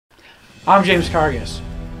I'm James Cargas.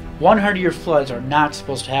 100-year floods are not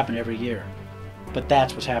supposed to happen every year, but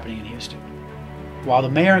that's what's happening in Houston. While the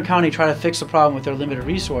mayor and county try to fix the problem with their limited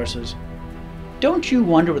resources, don't you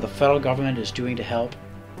wonder what the federal government is doing to help?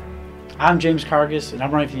 I'm James Cargas, and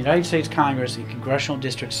I'm running for the United States Congress in Congressional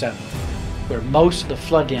District 7, where most of the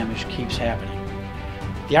flood damage keeps happening.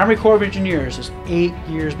 The Army Corps of Engineers is 8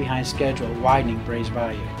 years behind schedule widening Brays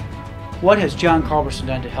Bayou. What has John Culberson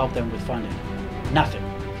done to help them with funding? Nothing.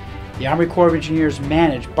 The Army Corps of Engineers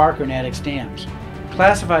manage Barker and Addicks Dams,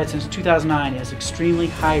 classified since 2009 as extremely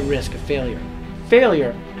high risk of failure.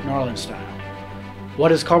 Failure, New Orleans style. What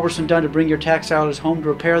has Culberson done to bring your tax dollars home to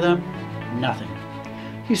repair them? Nothing.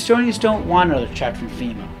 Houstonians don't want another check from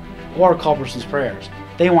FEMA or Culberson's prayers.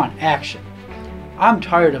 They want action. I'm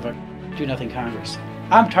tired of a do-nothing Congress.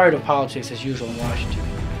 I'm tired of politics as usual in Washington.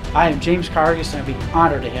 I am James Cargas, and I'd be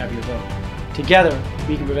honored to have your vote. Together,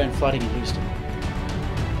 we can prevent flooding in Houston.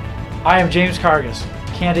 I am James Cargas,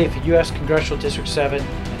 candidate for U.S. Congressional District 7,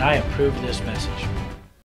 and I approve this message.